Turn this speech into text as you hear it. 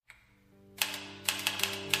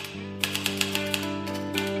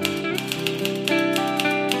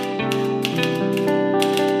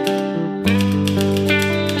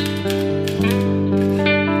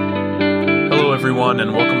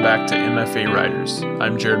MFA Writers.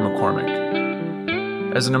 I'm Jared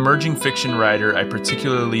McCormick. As an emerging fiction writer, I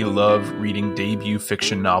particularly love reading debut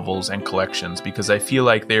fiction novels and collections because I feel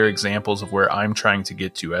like they're examples of where I'm trying to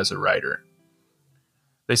get to as a writer.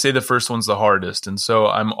 They say the first one's the hardest, and so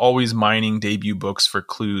I'm always mining debut books for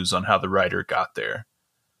clues on how the writer got there.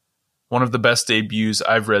 One of the best debuts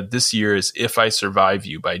I've read this year is If I Survive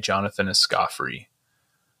You by Jonathan Escoffery.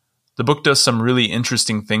 The book does some really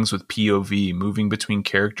interesting things with POV, moving between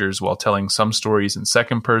characters while telling some stories in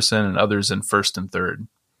second person and others in first and third.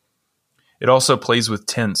 It also plays with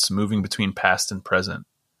tense, moving between past and present.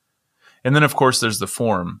 And then, of course, there's the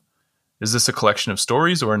form. Is this a collection of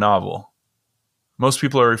stories or a novel? Most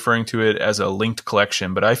people are referring to it as a linked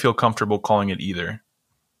collection, but I feel comfortable calling it either.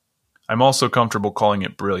 I'm also comfortable calling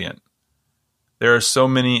it brilliant. There are so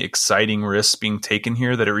many exciting risks being taken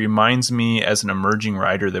here that it reminds me as an emerging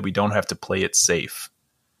writer that we don't have to play it safe.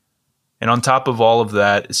 And on top of all of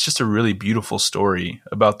that, it's just a really beautiful story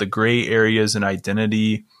about the gray areas in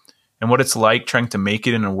identity and what it's like trying to make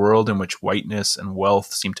it in a world in which whiteness and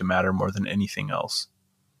wealth seem to matter more than anything else.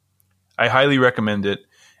 I highly recommend it,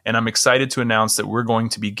 and I'm excited to announce that we're going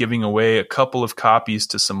to be giving away a couple of copies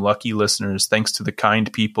to some lucky listeners thanks to the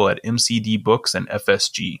kind people at MCD Books and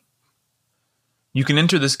FSG. You can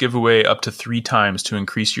enter this giveaway up to 3 times to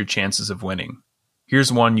increase your chances of winning.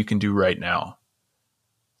 Here's one you can do right now.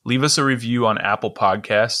 Leave us a review on Apple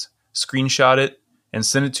Podcasts, screenshot it, and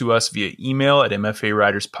send it to us via email at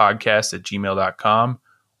mfawriterspodcast@gmail.com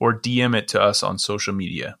or DM it to us on social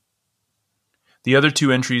media. The other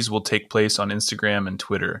 2 entries will take place on Instagram and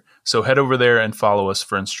Twitter, so head over there and follow us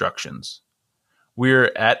for instructions.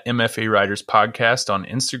 We're at MFA Writers Podcast on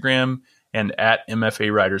Instagram and at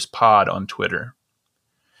MFA Writers Pod on Twitter.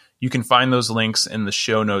 You can find those links in the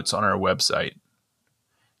show notes on our website.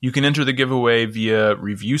 You can enter the giveaway via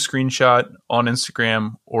review screenshot on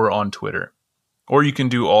Instagram or on Twitter. Or you can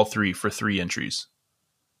do all 3 for 3 entries.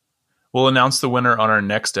 We'll announce the winner on our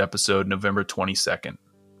next episode, November 22nd.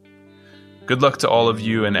 Good luck to all of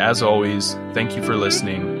you, and as always, thank you for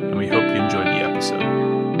listening, and we hope you enjoyed the episode.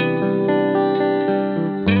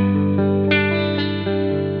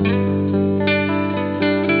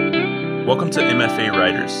 Welcome to MFA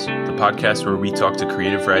Writers, the podcast where we talk to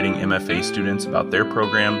creative writing MFA students about their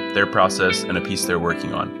program, their process, and a piece they're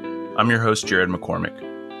working on. I'm your host, Jared McCormick.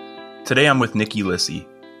 Today I'm with Nikki Lissy.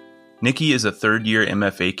 Nikki is a third-year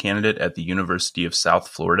MFA candidate at the University of South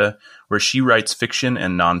Florida, where she writes fiction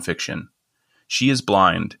and nonfiction. She is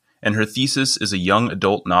blind, and her thesis is a young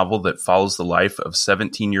adult novel that follows the life of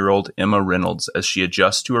 17-year-old Emma Reynolds as she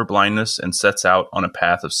adjusts to her blindness and sets out on a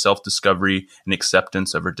path of self-discovery and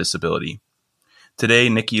acceptance of her disability. Today,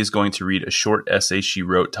 Nikki is going to read a short essay she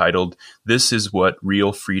wrote titled, "This is What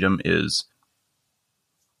Real Freedom Is."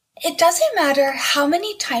 It doesn't matter how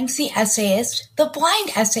many times the essayist, the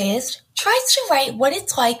blind essayist, tries to write what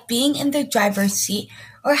it's like being in the driver's seat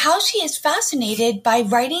or how she is fascinated by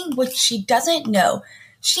writing what she doesn't know.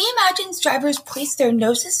 She imagines drivers place their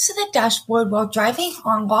noses to the dashboard while driving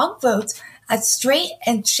on long roads as straight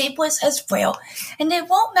and shapeless as Braille, and it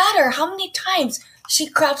won't matter how many times she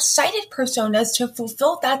crafts sighted personas to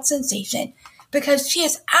fulfill that sensation, because she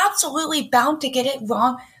is absolutely bound to get it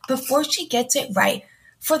wrong before she gets it right,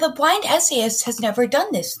 for the blind essayist has never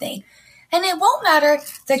done this thing. And it won't matter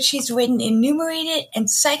that she's written enumerated and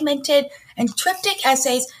segmented and triptych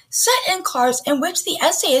essays set in cars in which the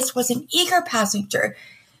essayist was an eager passenger.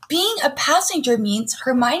 Being a passenger means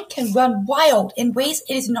her mind can run wild in ways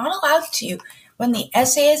it is not allowed to when the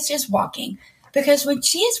essayist is walking, because when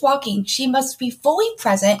she is walking, she must be fully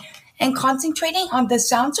present and concentrating on the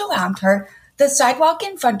sounds around her, the sidewalk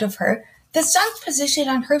in front of her, the sun's position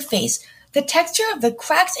on her face, the texture of the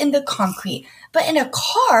cracks in the concrete. But in a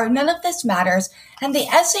car, none of this matters, and the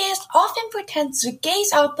essayist often pretends to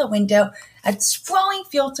gaze out the window at sprawling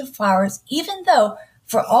fields of flowers, even though,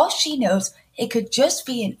 for all she knows, it could just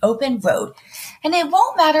be an open road. And it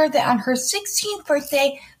won't matter that on her 16th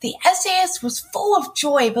birthday, the essayist was full of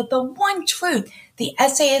joy, but the one truth the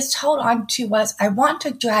essayist held on to was, I want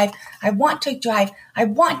to drive, I want to drive, I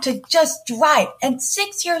want to just drive. And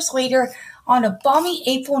 6 years later, on a balmy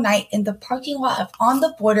April night in the parking lot of On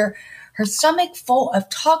the Border, her stomach full of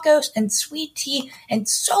tacos and sweet tea and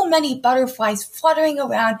so many butterflies fluttering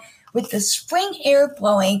around with the spring air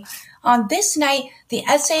blowing. On this night, the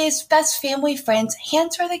essayist's best family friends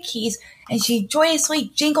hands her the keys and she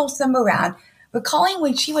joyously jingles them around, recalling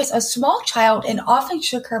when she was a small child and often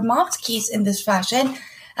shook her mom's keys in this fashion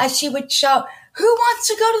as she would shout, "Who wants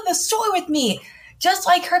to go to the store with me?" Just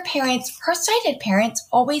like her parents, her sighted parents,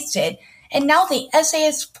 always did. And now the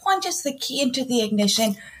essayist plunges the key into the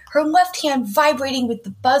ignition, her left hand vibrating with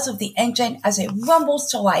the buzz of the engine as it rumbles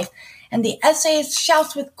to life, and the essayist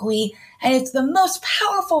shouts with glee, and it's the most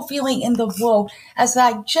powerful feeling in the world as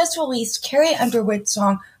that just released Carrie Underwood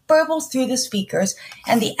song burbles through the speakers,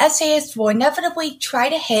 and the essayist will inevitably try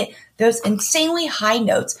to hit those insanely high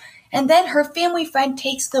notes, and then her family friend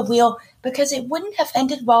takes the wheel because it wouldn't have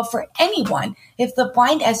ended well for anyone if the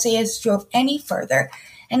blind essayist drove any further.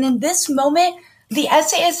 And in this moment, the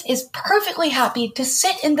essayist is perfectly happy to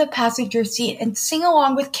sit in the passenger seat and sing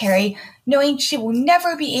along with Carrie, knowing she will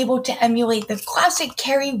never be able to emulate the classic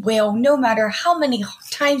Carrie wail no matter how many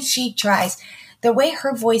times she tries. The way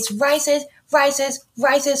her voice rises,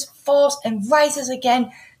 falls, and rises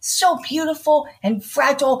again, so beautiful and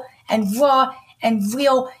fragile and raw and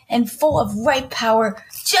real and full of right power,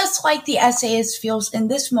 just like the essayist feels in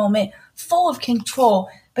this moment, full of control,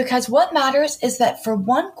 because what matters is that for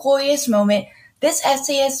one glorious moment, this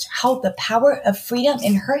essayist held the power of freedom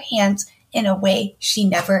in her hands in a way she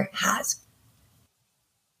never has.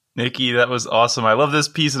 Nikki, that was awesome. I love this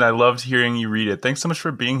piece and I loved hearing you read it. Thanks so much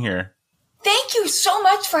for being here. Thank you so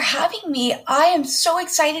much for having me. I am so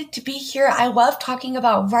excited to be here. I love talking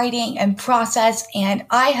about writing and process, and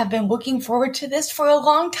I have been looking forward to this for a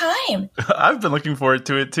long time. I've been looking forward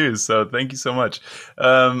to it too, so thank you so much.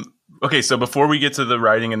 Okay, so before we get to the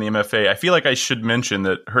writing and the MFA, I feel like I should mention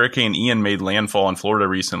that Hurricane Ian made landfall in Florida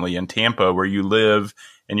recently, and Tampa, where you live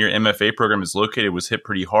and your MFA program is located, was hit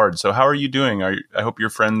pretty hard. So how are you doing? I hope your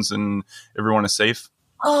friends and everyone is safe.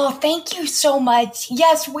 Oh, thank you so much.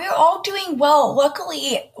 Yes, we're all doing well.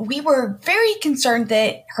 Luckily, we were very concerned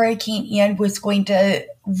that Hurricane Ian was going to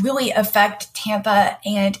really affect Tampa,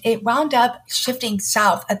 and it wound up shifting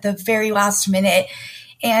south at the very last minute.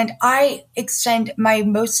 And I extend my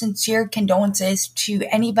most sincere condolences to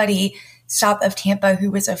anybody south of Tampa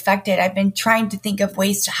who was affected. I've been trying to think of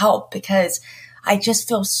ways to help because I just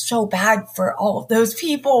feel so bad for all of those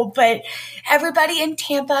people. But everybody in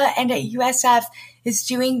Tampa and at USF is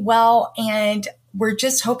doing well, and we're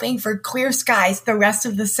just hoping for clear skies the rest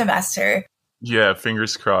of the semester. Yeah,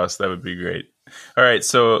 fingers crossed. That would be great. All right,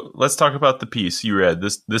 so let's talk about the piece you read.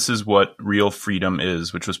 This is What Real Freedom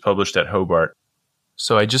Is, which was published at Hobart.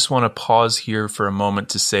 So I just want to pause here for a moment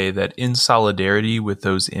to say that in solidarity with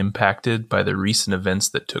those impacted by the recent events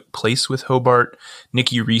that took place with Hobart,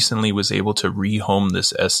 Nikki recently was able to rehome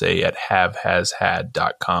this essay at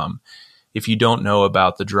havehashad.com. If you don't know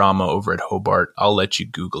about the drama over at Hobart, I'll let you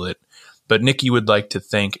Google it. But Nikki would like to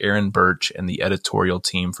thank Aaron Birch and the editorial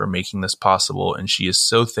team for making this possible, and she is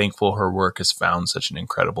so thankful her work has found such an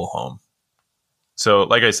incredible home. So,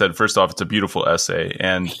 like I said, first off, it's a beautiful essay,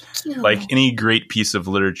 and like any great piece of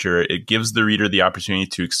literature, it gives the reader the opportunity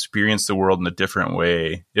to experience the world in a different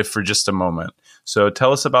way, if for just a moment. So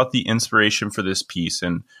tell us about the inspiration for this piece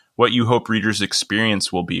and what you hope readers'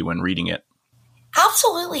 experience will be when reading it.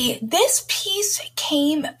 Absolutely. This piece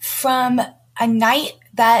came from a night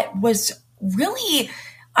that was really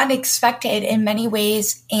unexpected in many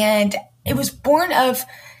ways, and it was born of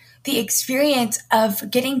the experience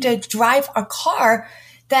of getting to drive a car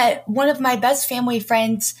that one of my best family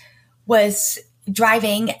friends was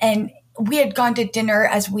driving. And we had gone to dinner,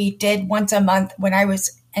 as we did once a month when I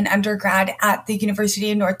was an undergrad at the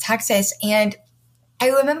University of North Texas. And I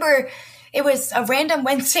remember it was a random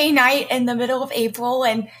Wednesday night in the middle of April,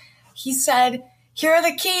 and he said, "Here are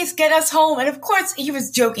the keys, get us home." And of course, he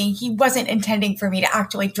was joking. He wasn't intending for me to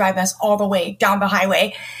actually drive us all the way down the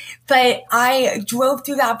highway. But I drove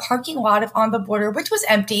through that parking lot of On the Border, which was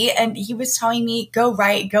empty, and he was telling me, go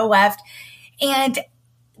right, go left. And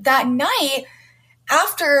that night,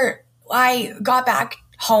 after I got back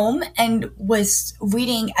home and was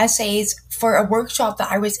reading essays for a workshop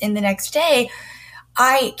that I was in the next day,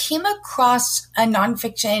 I came across a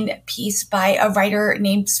nonfiction piece by a writer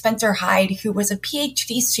named Spencer Hyde, who was a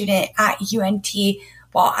PhD student at UNT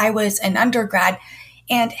while I was an undergrad.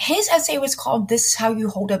 And his essay was called "This is How You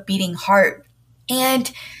Hold a Beating Heart."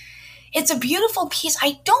 And it's a beautiful piece.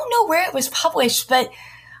 I don't know where it was published, but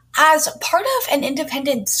as part of an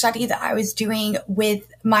independent study that I was doing with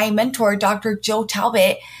my mentor, Dr. Jill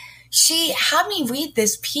Talbot, she had me read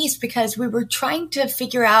this piece because we were trying to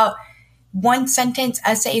figure out one-sentence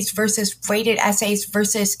essays versus rated essays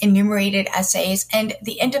versus enumerated essays. And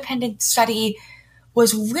the independent study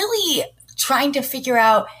was really trying to figure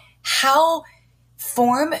out how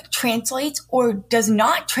form translates or does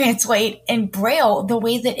not translate in Braille the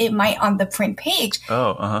way that it might on the print page.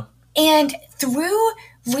 And through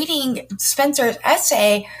reading Spencer's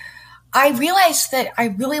essay, I realized that I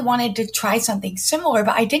really wanted to try something similar,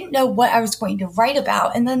 but I didn't know what I was going to write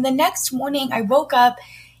about. And then the next morning I woke up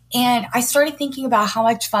and I started thinking about how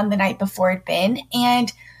much fun the night before had been.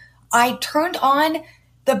 And I turned on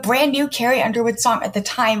the brand new Carrie Underwood song at the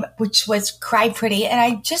time, which was Cry Pretty, and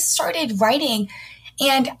I just started writing.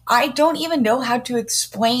 And I don't even know how to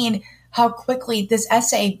explain how quickly this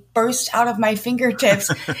essay burst out of my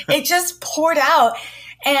fingertips. It just poured out.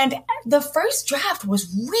 And the first draft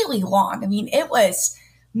was really long. I mean, it was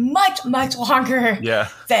much, much longer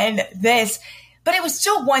than this, but it was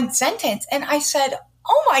still one sentence. And I said,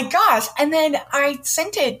 oh my gosh. And then I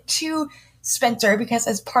sent it to Spencer because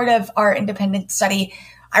as part of our independent study,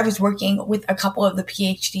 I was working with a couple of the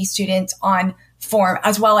PhD students on form,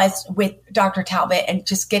 as well as with Dr. Talbot, and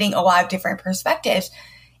just getting a lot of different perspectives.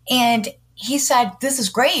 And he said, this is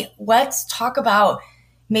great. Let's talk about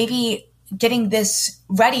maybe getting this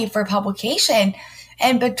ready for publication.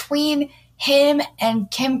 And between him and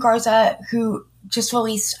Kim Garza, who just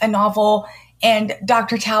released a novel, and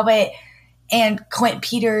Dr. Talbot and Clint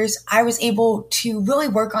Peters, I was able to really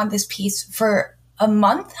work on this piece for a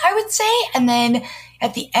month, I would say. And then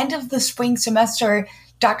at the end of the spring semester,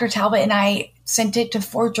 Dr. Talbot and I sent it to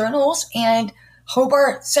 4 journals, and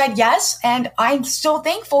Hobart said yes. And I'm still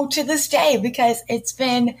thankful to this day because it's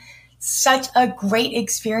been such a great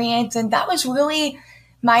experience. And that was really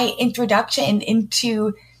my introduction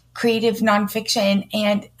into creative nonfiction.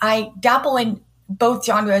 And I dabble in both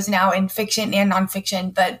genres now, in fiction and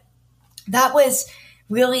nonfiction, but that was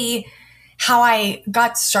really how I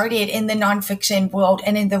got started in the nonfiction world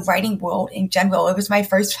and in the writing world in general. It was my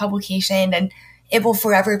first publication, and it will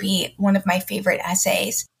forever be one of my favorite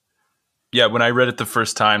essays. Yeah, when I read it the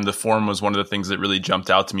first time, the form was one of the things that really jumped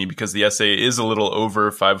out to me because the essay is a little over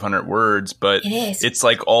 500 words, but it's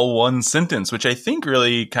like all one sentence, which I think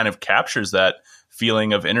really kind of captures that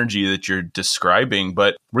feeling of energy that you're describing.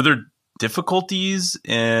 But were there difficulties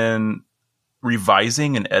in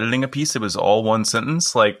revising and editing a piece that was all one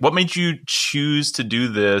sentence? Like, what made you choose to do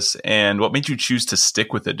this, and what made you choose to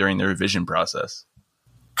stick with it during the revision process?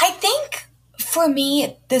 I think for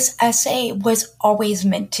me, this essay was always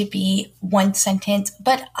meant to be one sentence,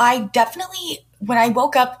 but I definitely, when I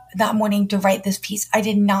woke up that morning to write this piece, I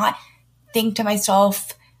did not think to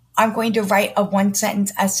myself, I'm going to write a one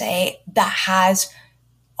sentence essay that has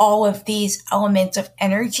all of these elements of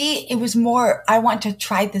energy. It was more, I want to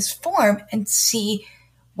try this form and see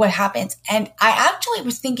what happens. And I actually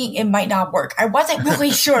was thinking it might not work. I wasn't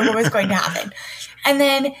really sure what was going to happen. And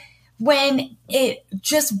then when it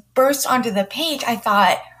just burst onto the page, I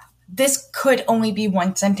thought this could only be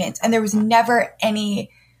one sentence. And there was never any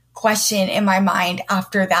question in my mind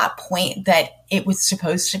after that point that it was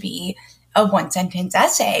supposed to be a one sentence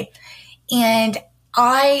essay. And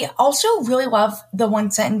I also really love the one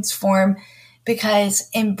sentence form because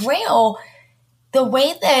in Braille, the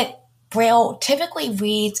way that Braille typically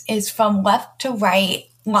reads is from left to right,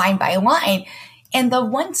 line by line. And the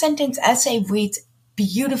one sentence essay reads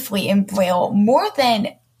beautifully in Braille more than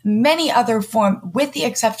many other forms, with the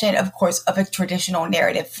exception, of course, of a traditional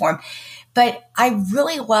narrative form. But I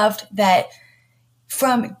really loved that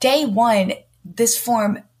from day one, this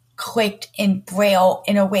form clicked in Braille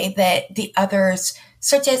in a way that the others,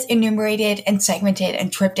 such as enumerated and segmented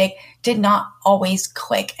and triptych, did not always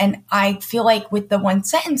click. And I feel like with the one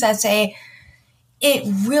sentence essay, it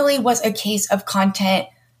really was a case of content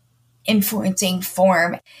influencing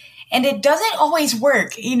form. And it doesn't always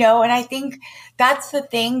work, and I think that's the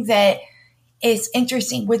thing that is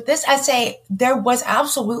interesting. With this essay, there was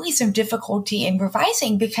absolutely some difficulty in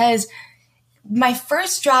revising because my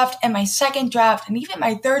first draft and my second draft and even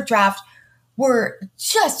my third draft were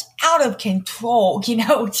just out of control,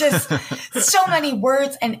 just so many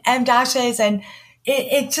words and em dashes. And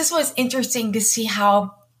it just was interesting to see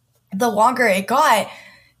how the longer it got,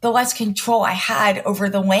 the less control I had over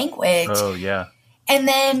the language. Oh, yeah. And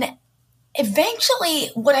then eventually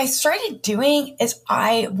what I started doing is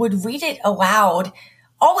I would read it aloud,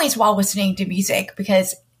 always while listening to music,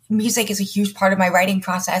 because music is a huge part of my writing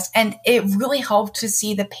process. And it really helped to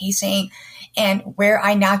see the pacing and where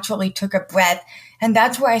I naturally took a breath. And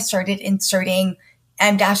that's where I started inserting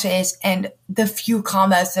em dashes and the few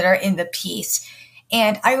commas that are in the piece.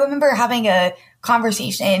 And I remember having a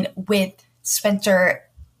conversation with Spencer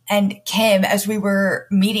and Kim as we were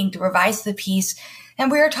meeting to revise the piece.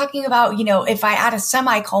 And we were talking about, if I add a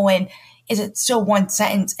semicolon, is it still one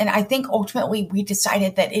sentence? And I think ultimately we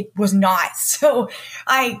decided that it was not. So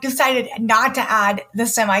I decided not to add the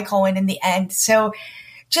semicolon in the end. So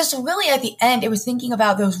just really at the end, it was thinking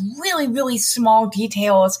about those really, really small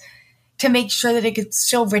details to make sure that it could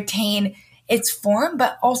still retain its form,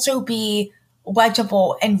 but also be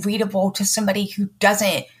legible and readable to somebody who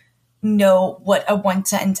doesn't know what a one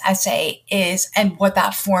sentence essay is and what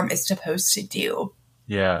that form is supposed to do.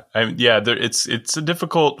 Yeah, it's a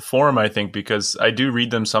difficult form, I think, because I do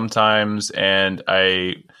read them sometimes, and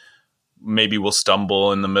I maybe will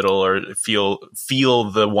stumble in the middle or feel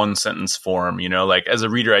the one sentence form. Like as a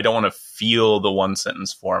reader, I don't want to feel the one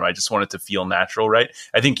sentence form. I just want it to feel natural, right?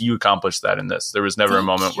 I think you accomplished that in this. There was never a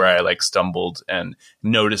moment where I like stumbled and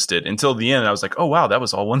noticed it until the end. I was like, oh wow, that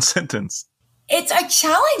was all one sentence. It's a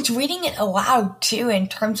challenge reading it aloud, too, in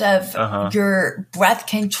terms of your breath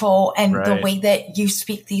control and the way that you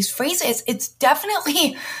speak these phrases. It's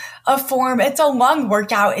definitely a form. It's a lung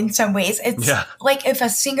workout in some ways. It's like if a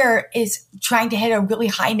singer is trying to hit a really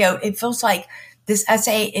high note, it feels like this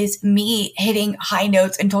essay is me hitting high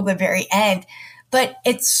notes until the very end. But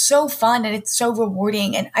it's so fun and it's so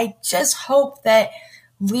rewarding. And I just hope that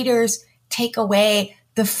readers take away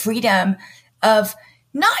the freedom of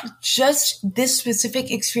not just this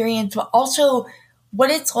specific experience, but also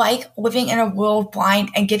what it's like living in a world blind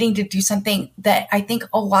and getting to do something that I think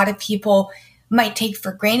a lot of people might take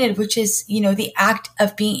for granted, which is, the act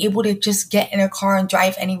of being able to just get in a car and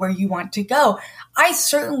drive anywhere you want to go. I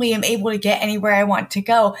certainly am able to get anywhere I want to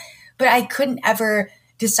go, but I couldn't ever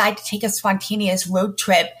decide to take a spontaneous road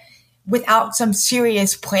trip without some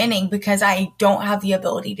serious planning because I don't have the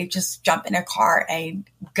ability to just jump in a car and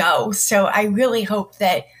go. So I really hope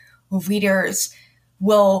that readers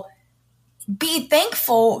will be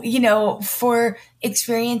thankful, for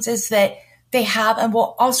experiences that they have, and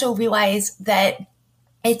will also realize that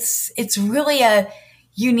it's really a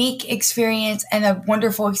unique experience and a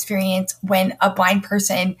wonderful experience when a blind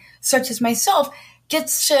person, such as myself,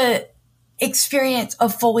 gets to experience a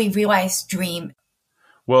fully realized dream.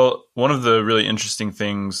 Well, one of the really interesting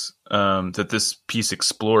things that this piece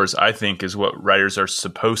explores, I think, is what writers are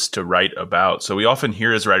supposed to write about. So we often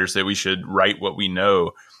hear as writers that we should write what we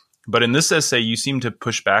know. But in this essay, you seem to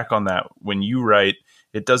push back on that. When you write,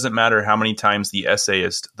 it doesn't matter how many times the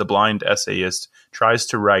essayist, the blind essayist, tries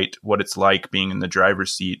to write what it's like being in the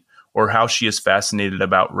driver's seat, or how she is fascinated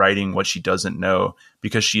about writing what she doesn't know,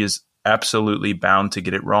 because she is absolutely bound to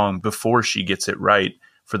get it wrong before she gets it right.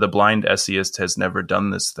 For the blind essayist has never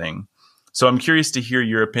done this thing. So I'm curious to hear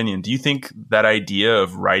your opinion. Do you think that idea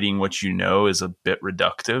of writing what you know is a bit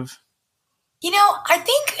reductive? I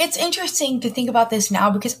think it's interesting to think about this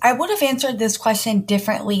now because I would have answered this question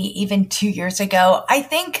differently even 2 years ago. I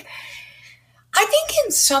think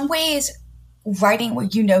in some ways, writing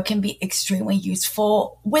what you know can be extremely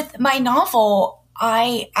useful. With my novel,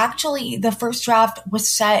 the first draft was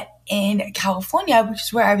set in California, which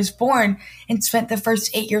is where I was born and spent the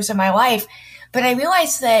first 8 years of my life. But I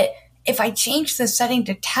realized that if I changed the setting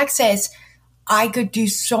to Texas, I could do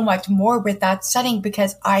so much more with that setting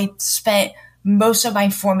because I spent most of my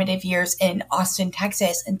formative years in Austin,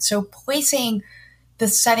 Texas. And so placing the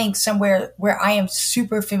setting somewhere where I am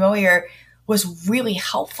super familiar was really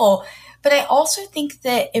helpful. But I also think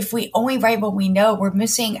that if we only write what we know, we're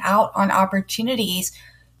missing out on opportunities.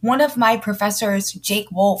 One of my professors,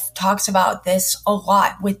 Jake Wolf, talks about this a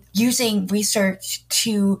lot with using research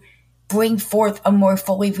to bring forth a more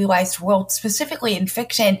fully realized world, specifically in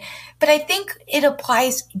fiction. But I think it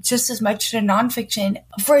applies just as much to nonfiction.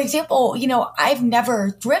 For example, I've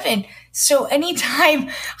never driven. So anytime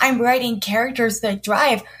I'm writing characters that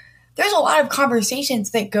drive, there's a lot of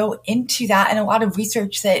conversations that go into that and a lot of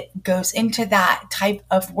research that goes into that type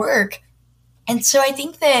of work. And so I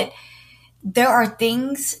think that there are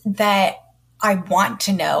things that I want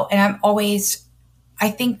to know. And I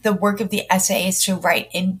think the work of the essay is to write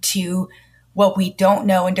into what we don't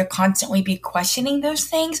know and to constantly be questioning those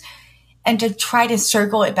things and to try to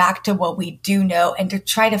circle it back to what we do know and to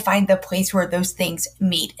try to find the place where those things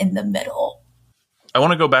meet in the middle. I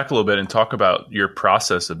want to go back a little bit and talk about your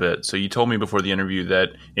process a bit. So you told me before the interview that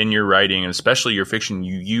in your writing, and especially your fiction,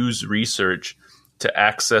 you use research to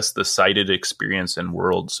access the cited experience and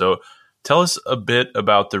world. So tell us a bit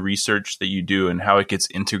about the research that you do and how it gets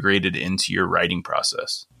integrated into your writing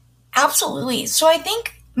process. Absolutely. So I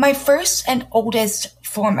think my first and oldest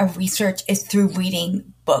form of research is through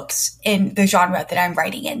reading books in the genre that I'm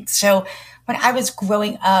writing in. So when I was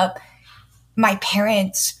growing up, my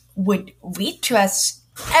parents would read to us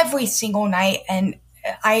every single night. And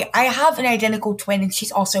I have an identical twin and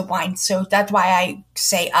she's also blind. So that's why I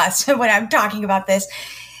say us when I'm talking about this.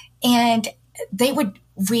 And they would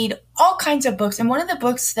read all kinds of books. And one of the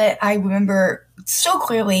books that I remember so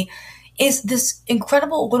clearly is this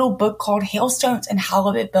incredible little book called Hailstones and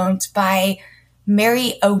Halibut Bones by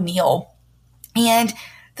Mary O'Neill. And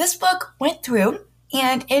this book went through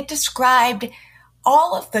and it described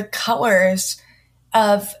all of the colors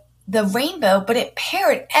of the rainbow, but it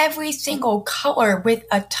paired every single color with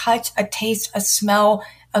a touch, a taste, a smell,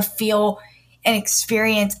 a feel. and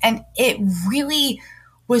experience. And it really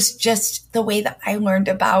was just the way that I learned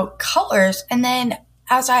about colors. And then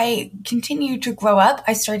as I continued to grow up,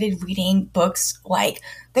 I started reading books like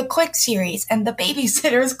the Click series and the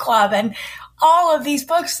Babysitter's Club and all of these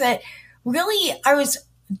books that really I was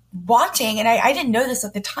watching. And I didn't know this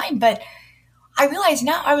at the time, but I realized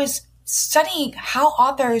now I was studying how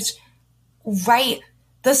authors write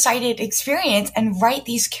the sighted experience and write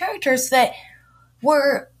these characters that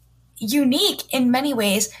were unique in many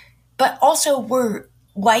ways, but also were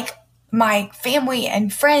like my family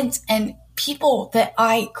and friends and people that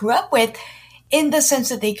I grew up with in the sense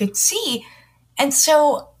that they could see. And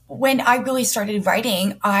so when I really started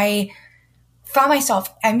writing, I found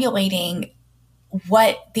myself emulating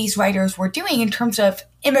what these writers were doing in terms of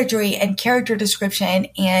imagery and character description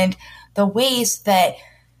and the ways that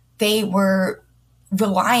they were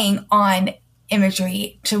relying on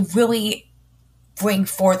imagery to really bring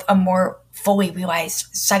forth a more fully realized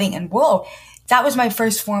setting and world. That was my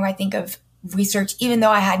first form, I think, of research, even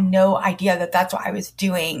though I had no idea that that's what I was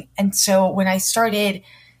doing. And so when I started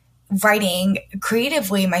writing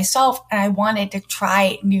creatively myself and I wanted to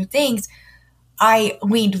try new things, I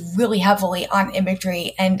leaned really heavily on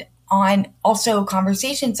imagery and on also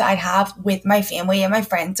conversations I'd have with my family and my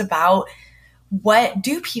friends about what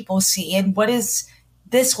do people see and what does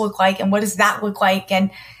this look like and what does that look like,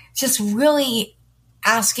 and just really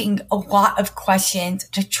asking a lot of questions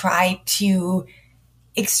to try to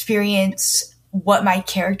experience what my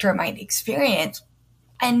character might experience.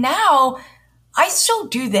 And now I still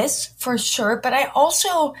do this for sure, but I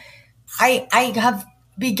also, I have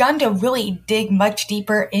begun to really dig much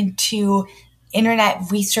deeper into internet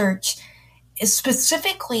research,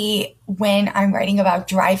 specifically when I'm writing about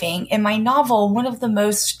driving. In my novel, one of the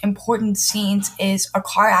most important scenes is a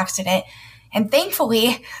car accident. And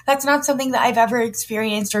thankfully, that's not something that I've ever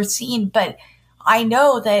experienced or seen, but I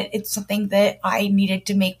know that it's something that I needed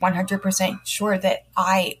to make 100% sure that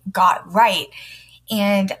I got right.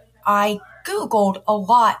 And I Googled a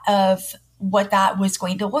lot of what that was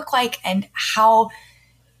going to look like and how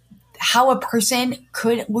a person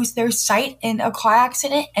could lose their sight in a car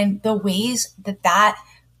accident and the ways that that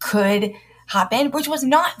could happen, which was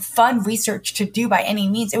not fun research to do by any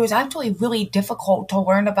means. It was actually really difficult to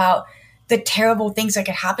learn about the terrible things that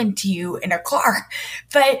could happen to you in a car.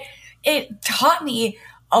 But it taught me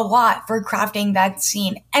a lot for crafting that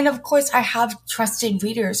scene. And of course, I have trusted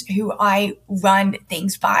readers who I run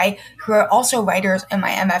things by, who are also writers in my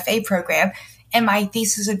MFA program, and my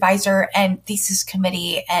thesis advisor and thesis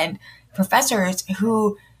committee and professors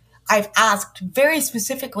who I've asked very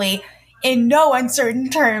specifically in no uncertain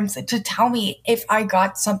terms to tell me if I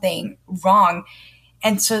got something wrong,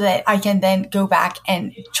 and so that I can then go back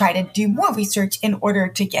and try to do more research in order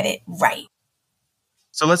to get it right.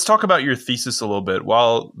 So let's talk about your thesis a little bit.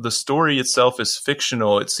 While the story itself is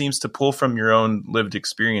fictional, it seems to pull from your own lived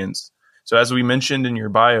experience. So as we mentioned in your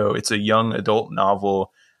bio, it's a young adult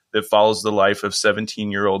novel that follows the life of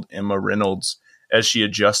 17-year-old Emma Reynolds as she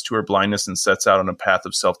adjusts to her blindness and sets out on a path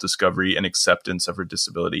of self-discovery and acceptance of her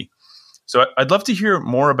disability. So I'd love to hear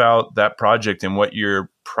more about that project and what your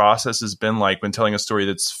process has been like when telling a story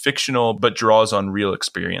that's fictional but draws on real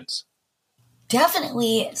experience.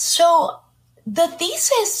 Definitely. So the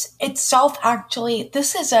thesis itself, actually,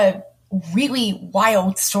 this is a really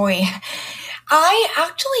wild story. I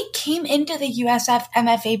actually came into the USF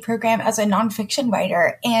MFA program as a nonfiction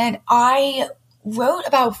writer, and I wrote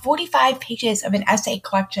about 45 pages of an essay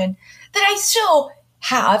collection that I still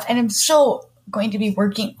have, and I'm still going to be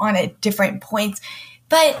working on at different points.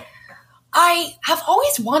 But I have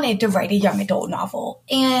always wanted to write a young adult novel.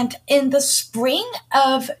 And in the spring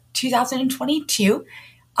of 2022,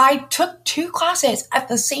 I took 2 classes at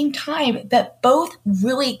the same time that both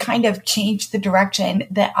really kind of changed the direction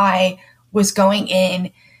that I was going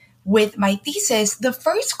in with my thesis. The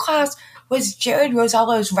first class was Jared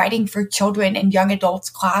Rosello's Writing for Children and Young Adults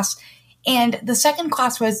class, and the second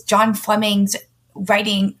class was John Fleming's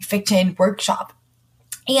Writing Fiction Workshop.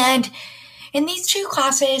 And in these 2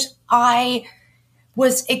 classes, I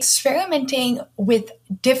was experimenting with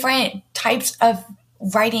different types of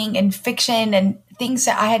writing and fiction and things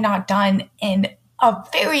that I had not done in a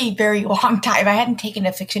very, very long time. I hadn't taken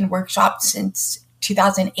a fiction workshop since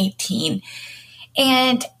 2018.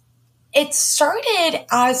 And it started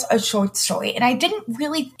as a short story, and I didn't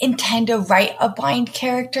really intend to write a blind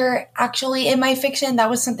character actually in my fiction. That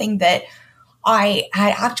was something that I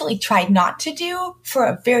had actually tried not to do for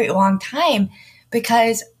a very long time,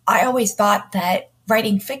 because I always thought that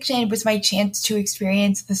writing fiction was my chance to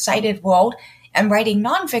experience the sighted world, and writing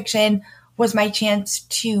nonfiction was my chance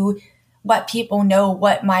to let people know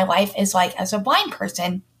what my life is like as a blind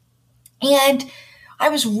person. And I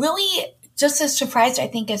was really just as surprised, I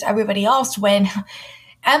think, as everybody else when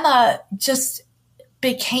Emma just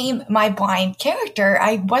became my blind character.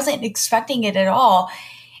 I wasn't expecting it at all.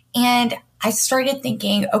 And I started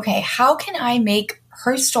thinking, okay, how can I make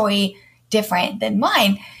her story different than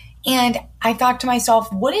mine? And I thought to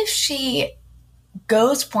myself, what if she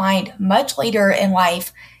goes blind much later in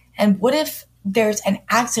life? And what if there's an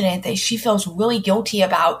accident that she feels really guilty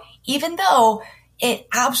about, even though it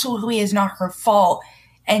absolutely is not her fault?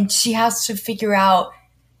 And she has to figure out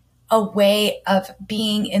a way of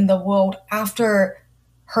being in the world after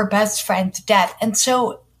her best friend's death. And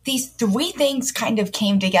so these three things kind of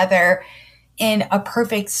came together in a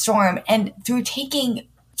perfect storm. And through taking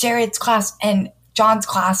Jared's class and John's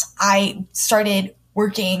class, I started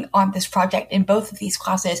working on this project in both of these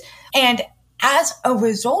classes. And as a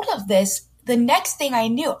result of this, the next thing I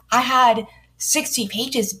knew, I had 60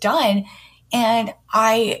 pages done. And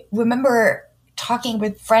I remember talking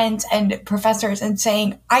with friends and professors and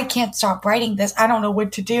saying, I can't stop writing this. I don't know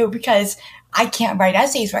what to do because I can't write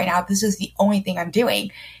essays right now. This is the only thing I'm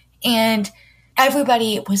doing. And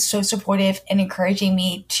everybody was so supportive and encouraging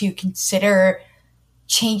me to consider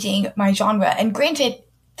changing my genre. And granted,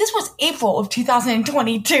 this was April of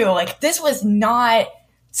 2022. Like, this was not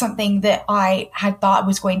something that I had thought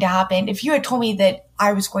was going to happen. If you had told me that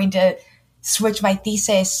I was going to switch my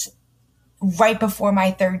thesis right before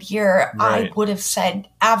my third year, right, I would have said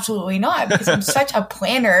absolutely not, because I'm such a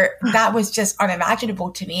planner. That was just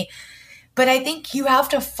unimaginable to me. But I think you have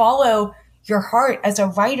to follow your heart as a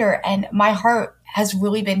writer. And my heart has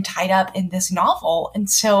really been tied up in this novel. And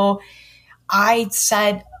so I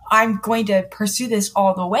said, I'm going to pursue this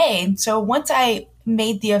all the way. And so once I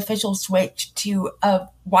made the official switch to a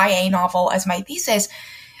YA novel as my thesis,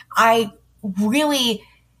 I really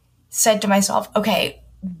said to myself, okay,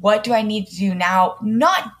 what do I need to do now?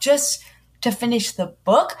 Not just to finish the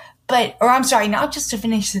book, not just to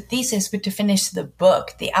finish the thesis, but to finish the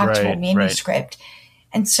book, the actual manuscript. Right.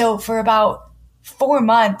 And so for about 4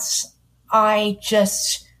 months, I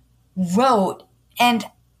just wrote, and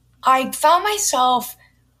I found myself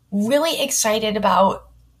really excited about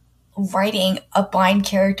writing a blind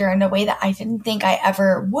character in a way that I didn't think I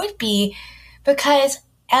ever would be, because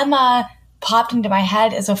Emma popped into my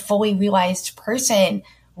head as a fully realized person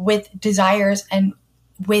with desires and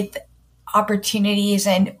with opportunities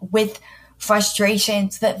and with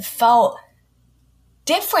frustrations that felt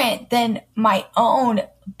different than my own,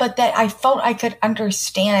 but that I felt I could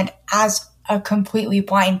understand as a completely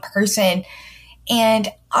blind person. And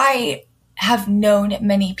I have known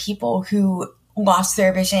many people who lost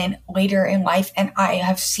their vision later in life, and I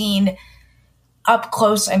have seen up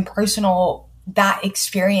close and personal that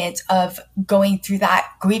experience of going through that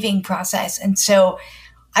grieving process. And so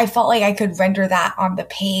I felt like I could render that on the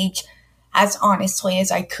page as honestly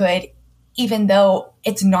as I could, even though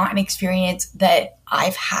it's not an experience that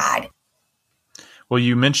I've had. Well,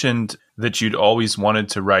 you mentioned that you'd always wanted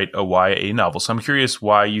to write a YA novel. So I'm curious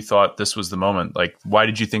why you thought this was the moment. Like, why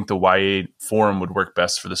did you think the YA forum would work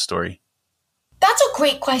best for the story? That's a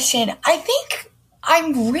great question. I think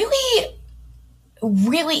I'm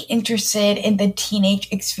really interested in the teenage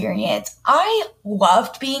experience. I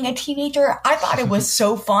loved being a teenager. I thought it was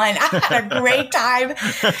so fun. I had a great time.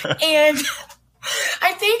 And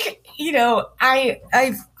I think, I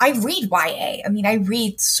read YA. I mean, I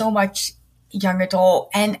read so much young adult,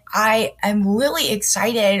 and I am really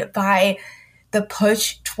excited by the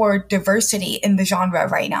push toward diversity in the genre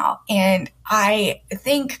right now. And I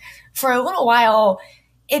think for a little while,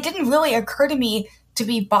 it didn't really occur to me to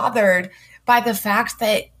be bothered by the fact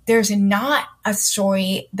that there's not a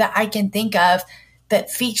story that I can think of that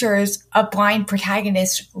features a blind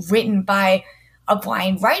protagonist written by a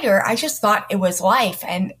blind writer. I just thought it was life.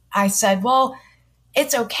 And I said, well,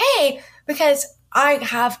 it's okay because I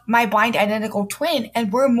have my blind identical twin,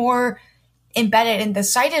 and we're more embedded in the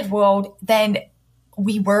sighted world than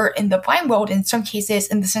we were in the blind world in some cases,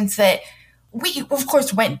 in the sense that we, of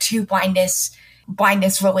course, went to blindness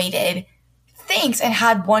related things and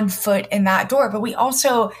had one foot in that door. But we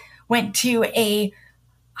also went to a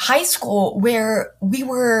high school where we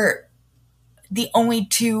were the only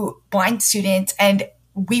two blind students, and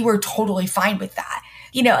we were totally fine with that.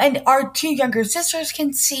 And our two younger sisters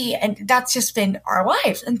can see, and that's just been our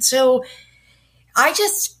lives. And so I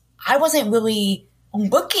wasn't really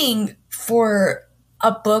looking for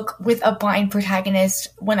a book with a blind protagonist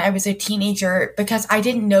when I was a teenager, because I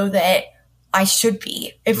didn't know that I should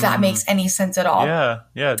be, if that makes any sense at all. Yeah,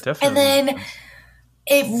 definitely. And then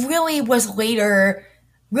it really was later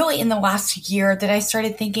really in the last year that I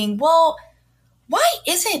started thinking, well, why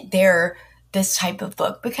isn't there this type of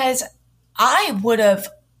book? Because I would have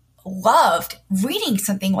loved reading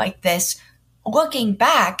something like this looking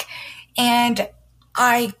back. And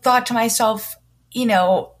I thought to myself, in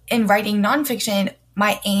writing nonfiction,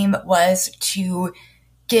 my aim was to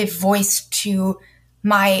give voice to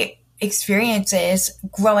my experiences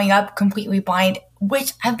growing up completely blind,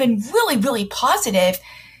 which have been really, really positive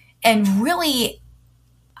and really,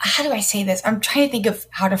 how do I say this? I'm trying to think of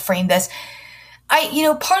how to frame this.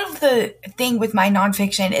 Part of the thing with my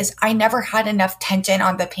nonfiction is I never had enough tension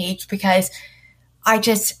on the page because I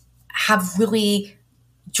just have really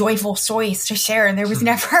joyful stories to share. And there was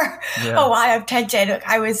never a lot of tension.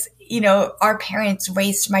 I was, our parents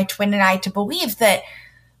raised my twin and I to believe that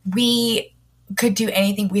we could do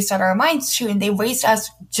anything we set our minds to. And they raised us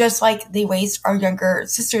just like they raised our younger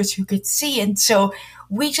sisters who could see. And so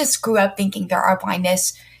we just grew up thinking that our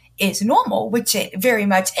blindness is normal, which it very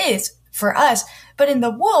much is for us. But in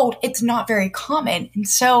the world, it's not very common. And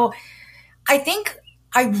so I think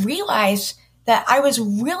I realized that I was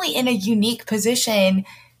really in a unique position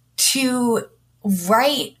to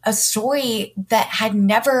write a story that had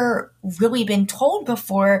never really been told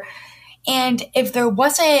before. And if there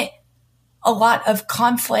wasn't a lot of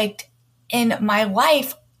conflict in my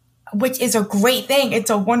life, which is a great thing, it's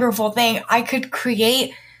a wonderful thing, I could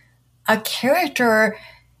create a character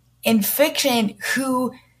in fiction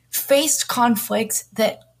who faced conflicts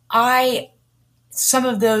that some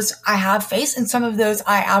of those I have faced and some of those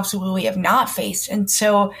I absolutely have not faced. And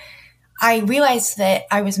so I realized that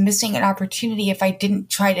I was missing an opportunity if I didn't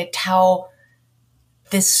try to tell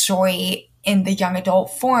this story in the young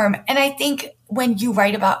adult form. And I think when you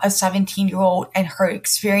write about a 17-year-old and her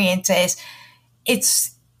experiences,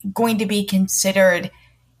 it's going to be considered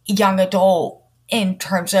young adult in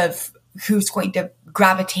terms of who's going to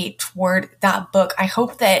gravitate toward that book. I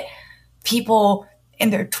hope that people in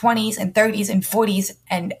their 20s and 30s and 40s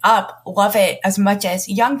and up love it as much as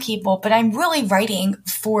young people, but I'm really writing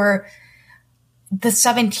for the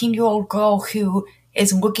 17-year-old girl who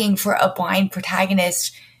is looking for a blind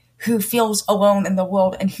protagonist who feels alone in the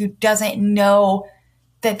world and who doesn't know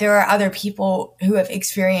that there are other people who have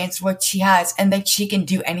experienced what she has and that she can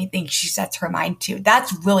do anything she sets her mind to.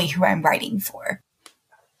 That's really who I'm writing for.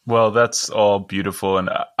 Well, that's all beautiful, and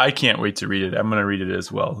I can't wait to read it. I'm going to read it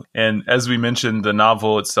as well. And as we mentioned, the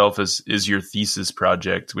novel itself is your thesis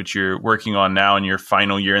project, which you're working on now in your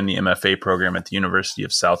final year in the MFA program at the University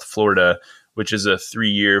of South Florida, which is a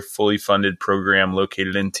 3-year fully funded program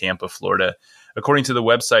located in Tampa, Florida. According to the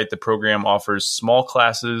website, the program offers small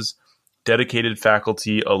classes, dedicated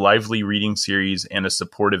faculty, a lively reading series, and a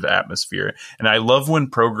supportive atmosphere. And I love when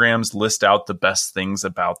programs list out the best things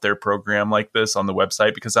about their program like this on the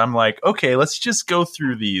website, because I'm like, okay, let's just go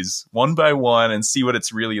through these one by one and see what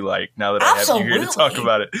it's really like now that I have you here to talk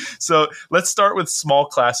about it. So let's start with small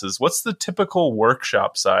classes. What's the typical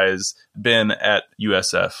workshop size been at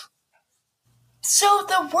USF? So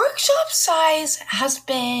the workshop size has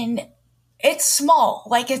been... It's small,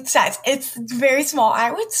 like it says. It's very small. I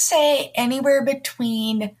would say anywhere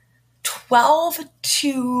between 12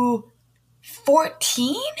 to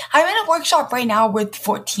 14. I'm in a workshop right now with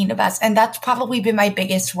 14 of us, and that's probably been my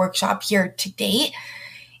biggest workshop here to date.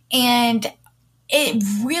 And it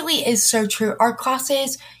really is so true. Our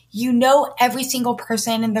classes, every single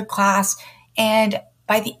person in the class, and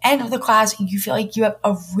by the end of the class, you feel like you have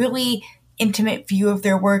a really intimate view of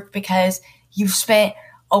their work because you've spent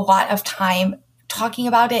a lot of time talking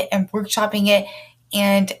about it and workshopping it.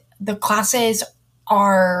 And the classes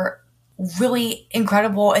are really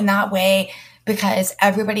incredible in that way because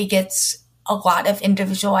everybody gets a lot of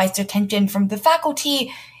individualized attention from the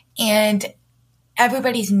faculty and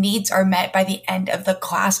everybody's needs are met by the end of the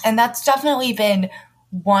class. And that's definitely been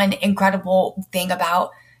one incredible thing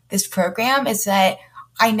about this program is that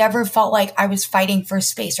I never felt like I was fighting for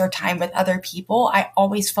space or time with other people. I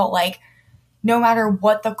always felt like no matter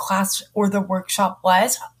what the class or the workshop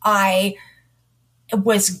was, I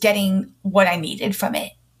was getting what I needed from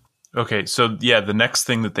it. Okay, so the next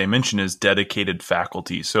thing that they mention is dedicated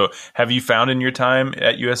faculty. So have you found in your time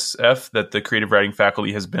at USF that the creative writing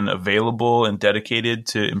faculty has been available and dedicated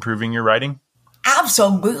to improving your writing?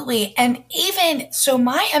 Absolutely. And even so,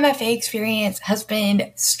 my MFA experience has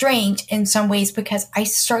been strange in some ways because I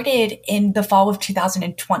started in the fall of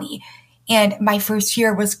 2020. And my first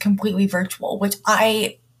year was completely virtual, which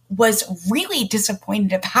I was really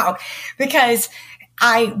disappointed about because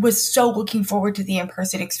I was so looking forward to the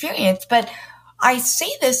in-person experience. But I say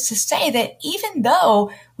this to say that even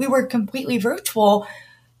though we were completely virtual,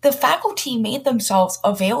 the faculty made themselves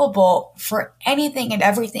available for anything and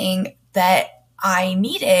everything that I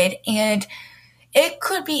needed. And it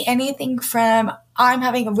could be anything from I'm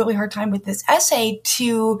having a really hard time with this essay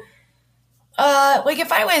to like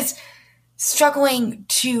if I was struggling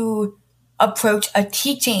to approach a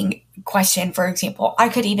teaching question, for example, I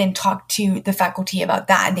could even talk to the faculty about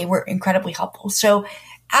that, and they were incredibly helpful. So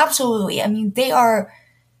absolutely. I mean, they are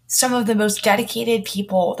some of the most dedicated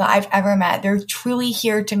people that I've ever met. They're truly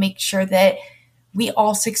here to make sure that we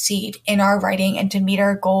all succeed in our writing and to meet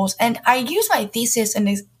our goals. And I use my thesis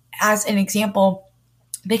as an example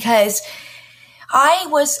because I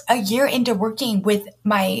was a year into working with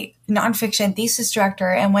my nonfiction thesis director.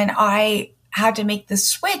 And when I had to make the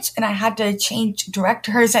switch and I had to change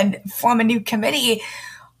directors and form a new committee,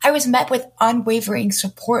 I was met with unwavering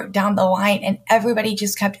support down the line. And everybody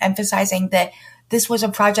just kept emphasizing that this was a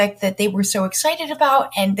project that they were so excited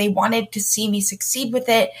about and they wanted to see me succeed with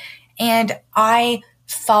it. And I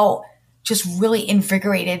felt just really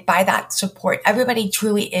invigorated by that support. Everybody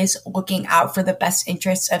truly is looking out for the best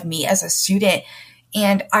interests of me as a student.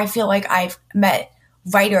 And I feel like I've met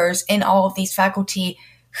writers in all of these faculty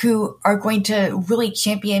who are going to really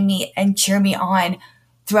champion me and cheer me on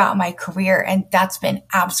throughout my career. And that's been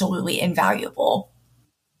absolutely invaluable.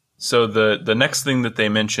 So the next thing that they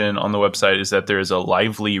mention on the website is that there is a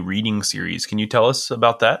lively reading series. Can you tell us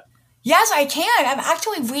about that? Yes, I can. I'm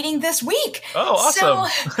actually reading this week. Oh,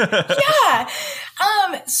 awesome. So, yeah.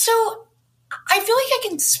 So I feel like I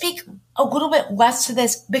can speak a little bit less to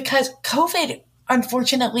this because COVID,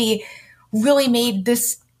 unfortunately, really made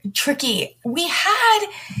this tricky. We had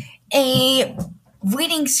a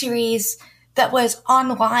reading series that was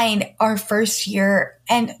online our first year,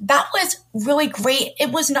 and that was really great.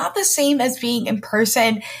 It was not the same as being in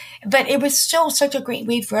person, but it was still such a great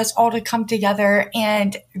way for us all to come together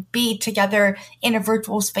and be together in a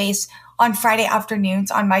virtual space on Friday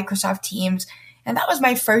afternoons on Microsoft Teams. And that was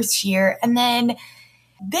my first year. And then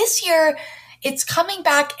this year, it's coming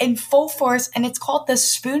back in full force, and it's called the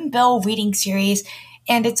Spoonbill Reading Series.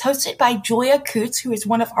 And it's hosted by Julia Coots, who is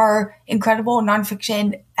one of our incredible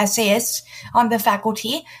nonfiction essayists on the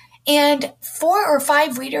faculty. And 4 or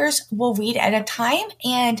 5 readers will read at a time.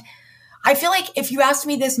 And I feel like if you asked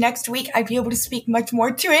me this next week, I'd be able to speak much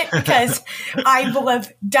more to it because I will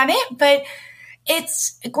have done it. But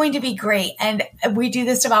it's going to be great. And we do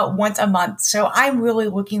this about once a month. So I'm really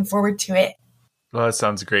looking forward to it. Well, that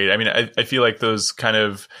sounds great. I mean, I feel like those kind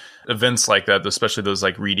of events like that, especially those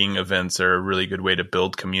like reading events, are a really good way to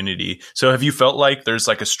build community. So have you felt like there's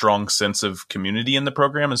like a strong sense of community in the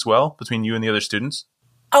program as well between you and the other students?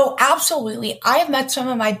 Oh, absolutely. I have met some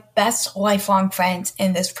of my best lifelong friends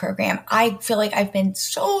in this program. I feel like I've been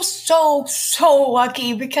so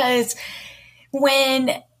lucky because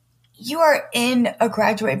when you are in a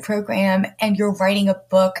graduate program and you're writing a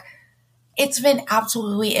book, it's been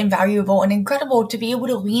absolutely invaluable and incredible to be able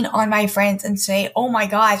to lean on my friends and say, oh my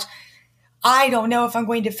gosh, I don't know if I'm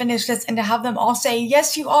going to finish this, and to have them all say,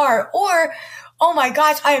 yes, you are. Or, oh my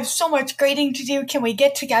gosh, I have so much grading to do. Can we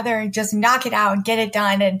get together and just knock it out and get it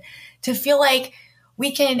done? And to feel like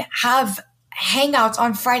we can have hangouts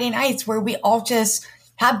on Friday nights where we all just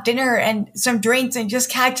have dinner and some drinks and just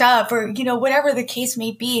catch up, or, you know, whatever the case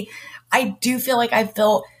may be. I do feel like I've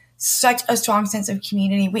built such a strong sense of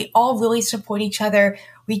community. We all really support each other.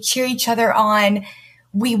 We cheer each other on.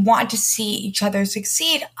 We want to see each other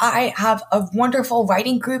succeed. I have a wonderful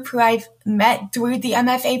writing group who I've met through the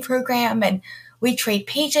MFA program, and we trade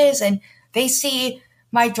pages, and they see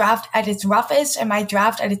my draft at its roughest and my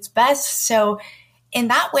draft at its best. So in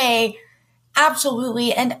that way,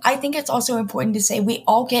 absolutely. And I think it's also important to say we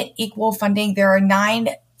all get equal funding. There are 9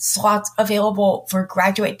 slots available for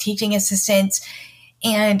graduate teaching assistants,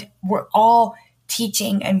 and we're all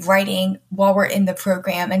teaching and writing while we're in the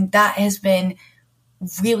program. And that has been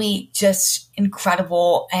really just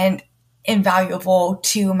incredible and invaluable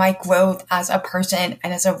to my growth as a person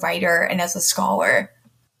and as a writer and as a scholar.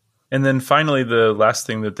 And then finally, the last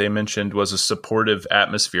thing that they mentioned was a supportive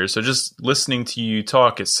atmosphere. So just listening to you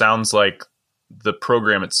talk, it sounds like the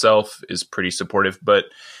program itself is pretty supportive, but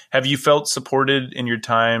have you felt supported in your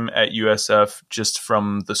time at USF just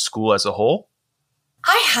from the school as a whole?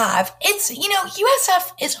 I have. It's,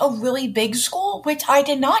 USF is a really big school, which I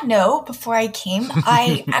did not know before I came.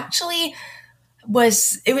 I actually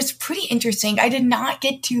it was pretty interesting. I did not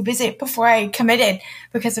get to visit before I committed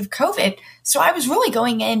because of COVID. So I was really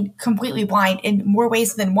going in completely blind in more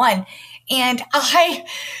ways than one. And I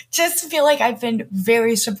just feel like I've been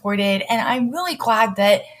very supported. And I'm really glad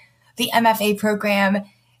that the MFA program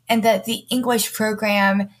and that the English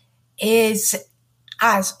program is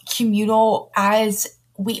as communal as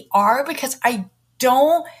we are, because I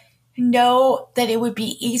don't know that it would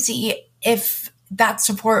be easy if that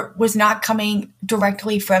support was not coming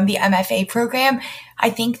directly from the MFA program. I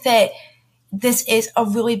think that this is a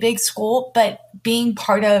really big school, but being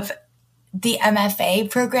part of the MFA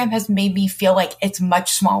program has made me feel like it's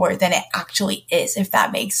much smaller than it actually is, if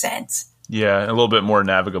that makes sense. Yeah, a little bit more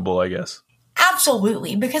navigable, I guess.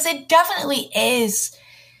 Absolutely, because it definitely is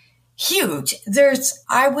huge. There's,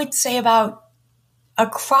 I would say, about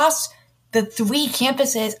across the 3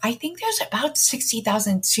 campuses, I think there's about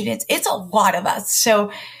 60,000 students. It's a lot of us.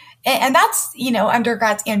 So, and that's,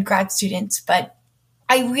 undergrads and grad students, but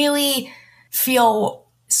I really feel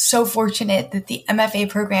so fortunate that the MFA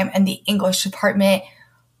program and the English department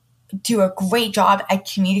do a great job at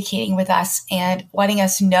communicating with us and letting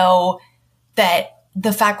us know that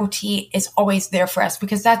the faculty is always there for us,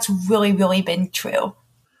 because that's really, really been true.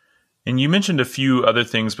 And you mentioned a few other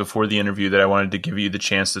things before the interview that I wanted to give you the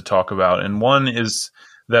chance to talk about. And one is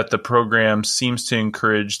that the program seems to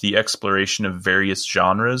encourage the exploration of various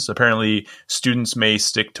genres. Apparently, students may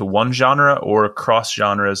stick to one genre or cross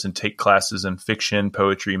genres and take classes in fiction,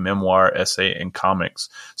 poetry, memoir, essay, and comics.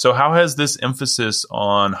 So how has this emphasis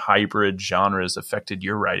on hybrid genres affected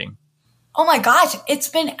your writing? Oh my gosh, it's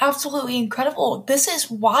been absolutely incredible. This is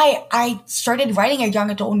why I started writing a young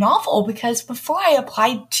adult novel, because before I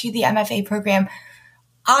applied to the MFA program,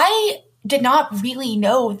 I did not really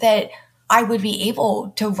know that I would be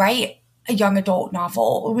able to write a young adult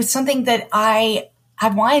novel. It was something that I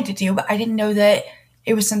had wanted to do, but I didn't know that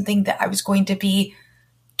it was something that I was going to be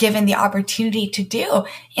given the opportunity to do.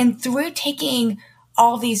 And through taking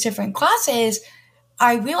all these different classes,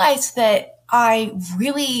 I realized that I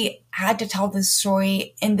really had to tell this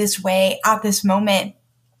story in this way at this moment.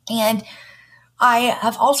 And I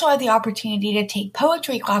have also had the opportunity to take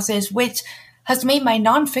poetry classes, which has made my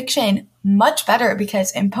nonfiction much better,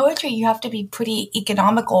 because in poetry, you have to be pretty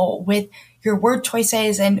economical with your word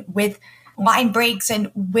choices and with line breaks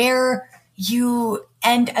and where you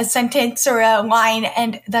end a sentence or a line.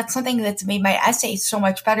 And that's something that's made my essay so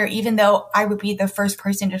much better, even though I would be the first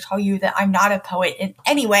person to tell you that I'm not a poet in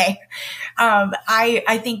any way.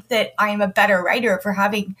 I think that I am a better writer for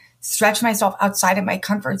having stretched myself outside of my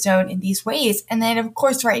comfort zone in these ways. And then, of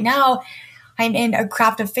course, right now, I'm in a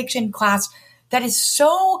craft of fiction class that is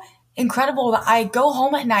so incredible that I go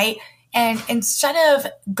home at night and instead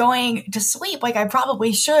of going to sleep like I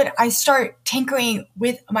probably should, I start tinkering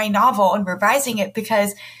with my novel and revising it,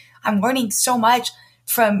 because I'm learning so much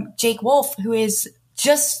from Jake Wolf, who is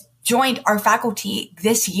just joined our faculty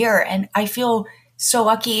this year. And I feel so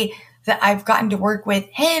lucky that I've gotten to work with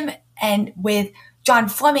him and with John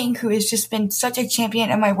Fleming, who has just been such a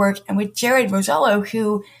champion of my work, and with Jared Rosello,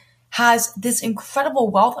 who has this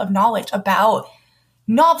incredible wealth of knowledge about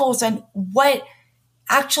novels and what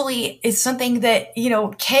actually is something that,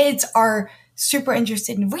 kids are super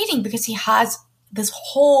interested in reading, because he has this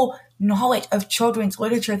whole knowledge of children's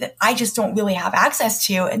literature that I just don't really have access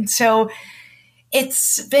to. And so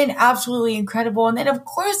it's been absolutely incredible. And then, of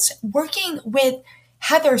course, working with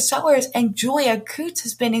Heather Sellers and Julia Coots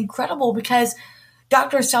has been incredible, because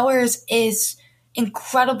Dr. Sellers is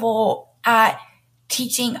incredible at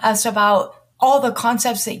teaching us about all the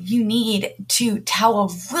concepts that you need to tell a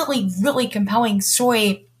really, really compelling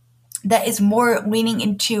story that is more leaning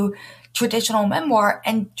into traditional memoir.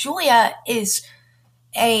 And Julia is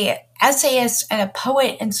a essayist and a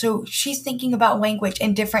poet. And so she's thinking about language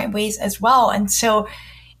in different ways as well. And so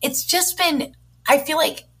it's just been, I feel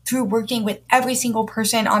like through working with every single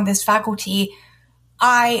person on this faculty,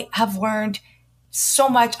 I have learned so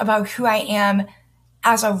much about who I am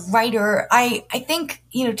as a writer. I think,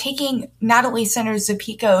 taking Natalie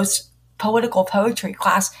Sanders-Zapico's political poetry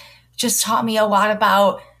class just taught me a lot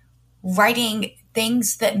about writing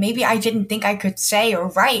things that maybe I didn't think I could say or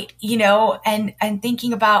write, and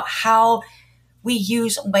thinking about how we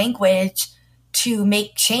use language to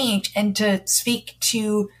make change and to speak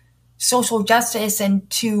to social justice and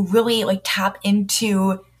to really tap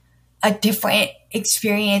into a different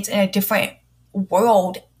experience in a different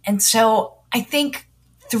world. And so I think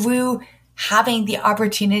through having the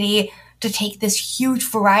opportunity to take this huge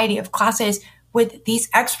variety of classes with these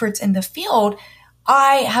experts in the field,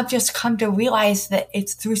 I have just come to realize that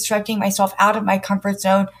it's through stretching myself out of my comfort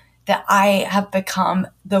zone that I have become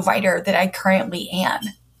the writer that I currently am.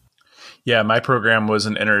 Yeah, my program was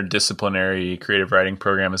an interdisciplinary creative writing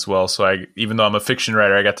program as well. So even though I'm a fiction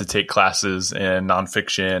writer, I got to take classes in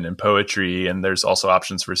nonfiction and poetry, and there's also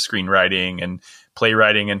options for screenwriting and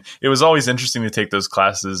playwriting. And it was always interesting to take those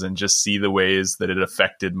classes and just see the ways that it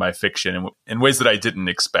affected my fiction in ways that I didn't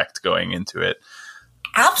expect going into it.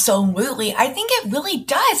 Absolutely. I think it really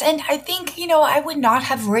does. And I think, I would not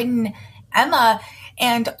have written Emma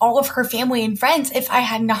and all of her family and friends if I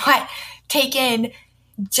had not taken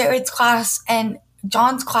Jared's class and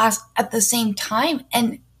John's class at the same time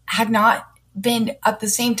and had not been at the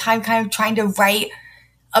same time kind of trying to write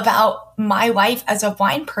about my life as a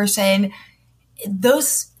blind person.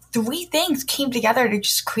 Those three things came together to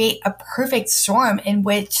just create a perfect storm in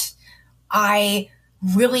which I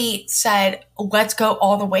really said, let's go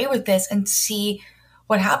all the way with this and see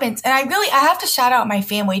what happens. And I have to shout out my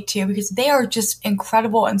family too, because they are just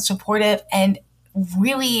incredible and supportive, and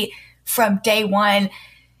really from day one.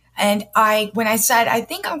 And when I said, I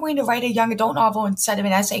think I'm going to write a young adult novel instead of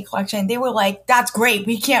an essay collection, they were like, that's great.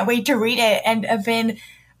 We can't wait to read it, and have been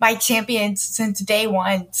my champions since day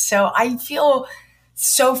one. So I feel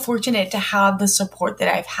so fortunate to have the support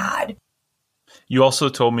that I've had. You also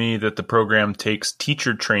told me that the program takes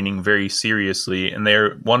teacher training very seriously, and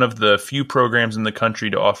they're one of the few programs in the country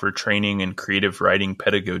to offer training in creative writing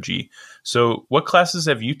pedagogy. So what classes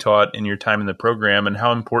have you taught in your time in the program, and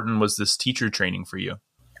how important was this teacher training for you?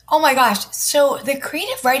 Oh my gosh. So the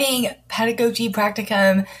creative writing pedagogy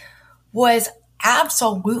practicum was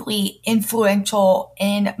absolutely influential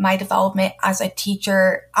in my development as a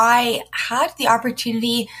teacher. I had the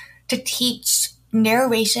opportunity to teach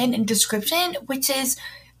narration and description, which is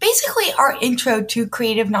basically our intro to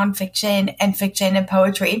creative nonfiction and fiction and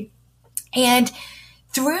poetry. And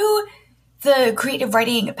through the creative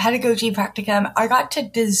writing pedagogy practicum, I got to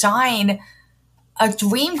design a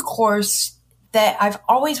dream course that I've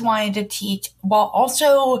always wanted to teach, while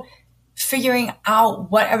also figuring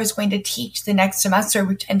out what I was going to teach the next semester,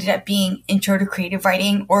 which ended up being Intro to Creative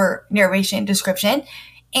Writing or Narration and Description.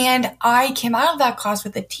 And I came out of that class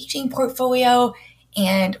with a teaching portfolio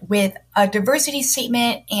and with a diversity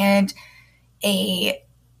statement and a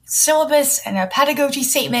syllabus and a pedagogy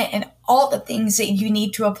statement and all the things that you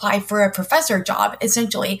need to apply for a professor job.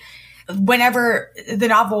 Essentially, whenever the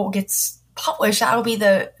novel gets published, that'll be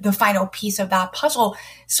the final piece of that puzzle.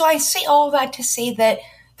 So I say all of that to say that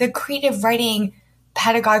the creative writing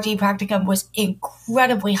pedagogy practicum was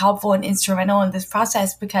incredibly helpful and instrumental in this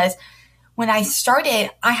process, because when I started,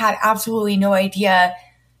 I had absolutely no idea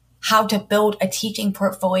how to build a teaching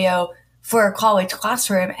portfolio for a college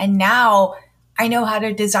classroom. And now I know how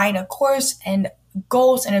to design a course and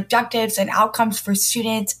goals and objectives and outcomes for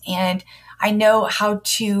students. And I know how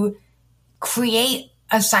to create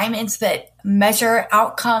assignments that measure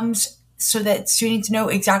outcomes so that students know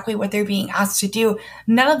exactly what they're being asked to do.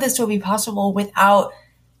 None of this would be possible without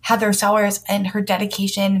Heather Sellers and her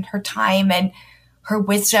dedication and her time and her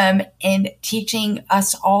wisdom in teaching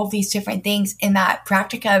us all these different things in that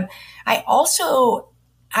practicum. I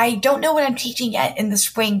don't know what I'm teaching yet in the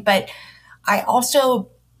spring, but I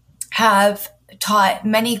also have taught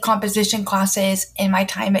many composition classes in my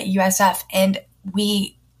time at USF, and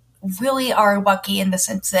we really are lucky in the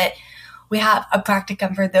sense that we have a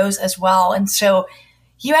practicum for those as well. And so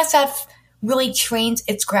USF really trains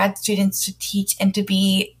its grad students to teach and to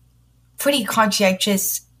be pretty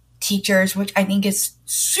conscientious teachers, which I think is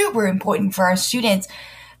super important for our students.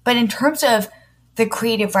 But in terms of the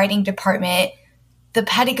creative writing department, the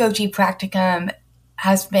pedagogy practicum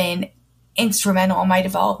has been instrumental in my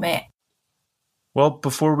development. Well,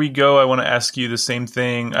 before we go, I want to ask you the same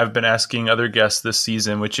thing I've been asking other guests this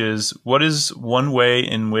season, which is, what is one way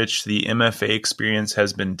in which the MFA experience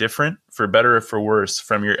has been different, for better or for worse,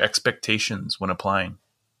 from your expectations when applying?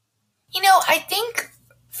 I think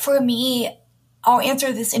for me, I'll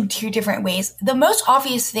answer this in two different ways. The most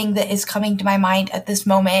obvious thing that is coming to my mind at this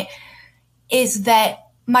moment is that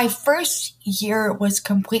my first year was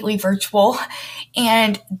completely virtual,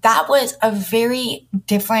 and that was a very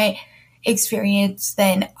different experience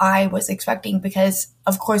than I was expecting, because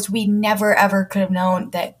of course we never ever could have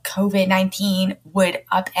known that COVID-19 would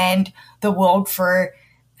upend the world for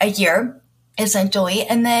a year, essentially.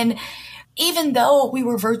 And then even though we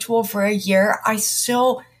were virtual for a year, I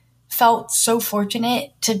still felt so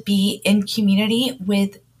fortunate to be in community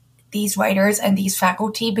with these writers and these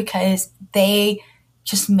faculty, because they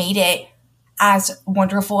just made it as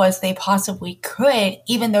wonderful as they possibly could,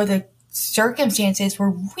 even though the circumstances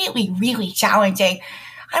were really, really challenging.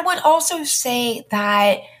 I would also say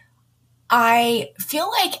that I feel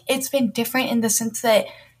like it's been different in the sense that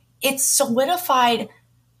it's solidified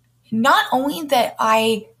not only that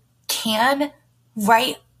I can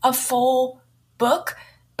write a full book,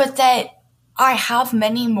 but that I have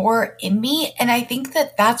many more in me. And I think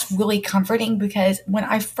that that's really comforting, because when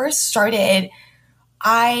I first started,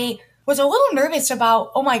 I was a little nervous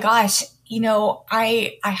about, oh my gosh,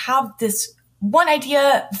 I have this one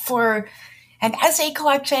idea for an essay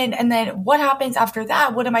collection. And then what happens after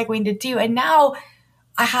that? What am I going to do? And now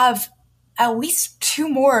I have at least 2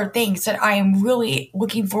 more things that I am really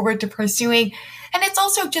looking forward to pursuing. And it's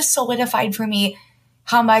also just solidified for me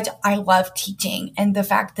how much I love teaching and the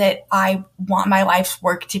fact that I want my life's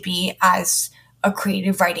work to be as a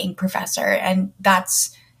creative writing professor. And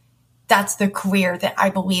that's the career that I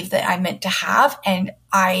believe that I'm meant to have. And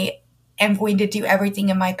I am going to do everything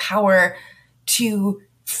in my power to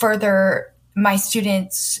further my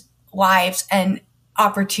students' lives and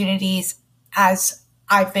opportunities as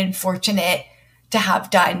I've been fortunate to have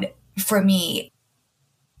done for me.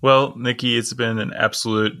 Well, Nikki, it's been an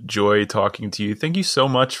absolute joy talking to you. Thank you so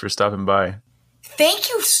much for stopping by. Thank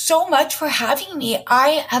you so much for having me.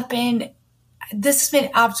 This has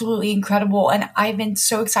been absolutely incredible. And I've been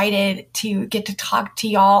so excited to get to talk to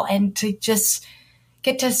y'all and to just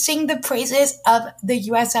get to sing the praises of the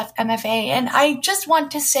USF MFA. And I just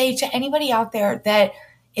want to say to anybody out there that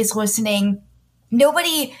is listening,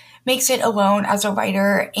 nobody makes it alone as a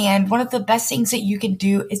writer. And one of the best things that you can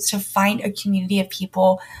do is to find a community of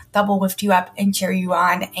people that will lift you up and cheer you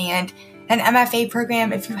on. And an MFA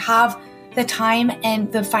program, if you have the time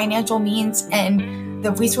and the financial means and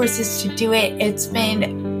the resources to do it, it's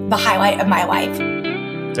been the highlight of my life.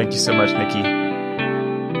 Thank you so much, Nikki.